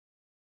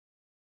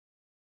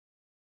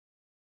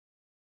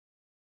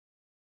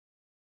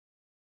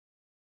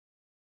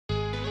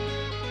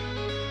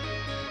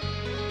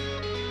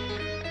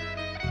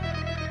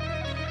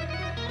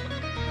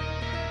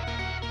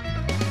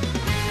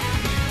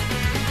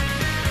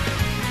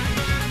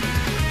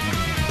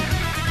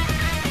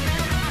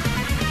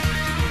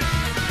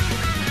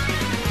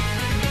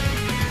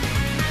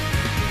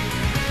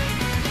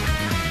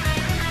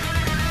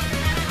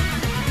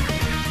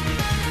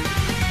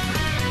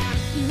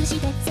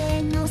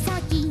手の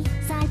先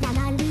さら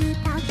なる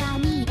高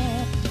みへ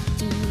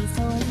寄り添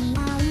い合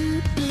う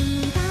二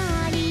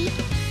人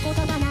言葉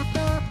など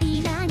い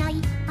らない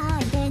相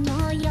手の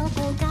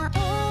横顔だ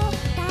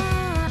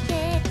け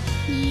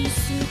見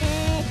据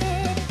えて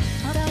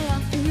肌は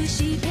不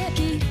刺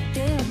激手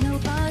を伸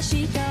ば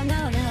した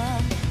なら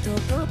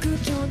届く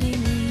距離に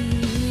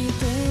い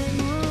て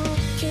も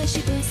決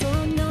してそ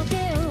の手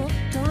を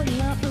取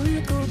り合う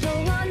こと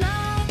はない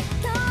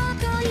高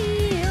い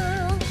よ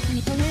認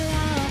め合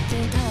って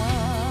た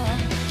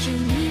君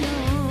の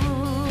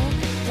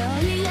代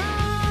役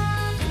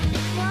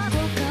は他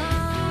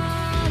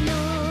の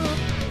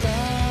誰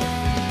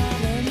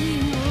に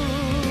も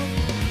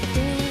で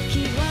き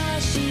は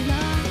しな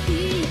い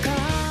か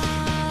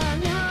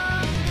ら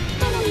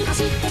共に走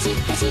って知っ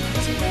て知って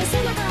知って背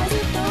中をずっ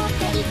と追っ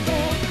ていって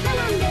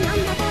なんでなん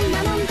だこんな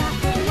もんだっ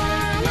て笑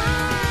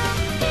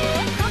って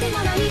勝てが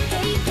ないって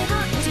言ってハ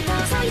ッとした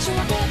最初は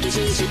敵視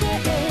して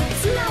て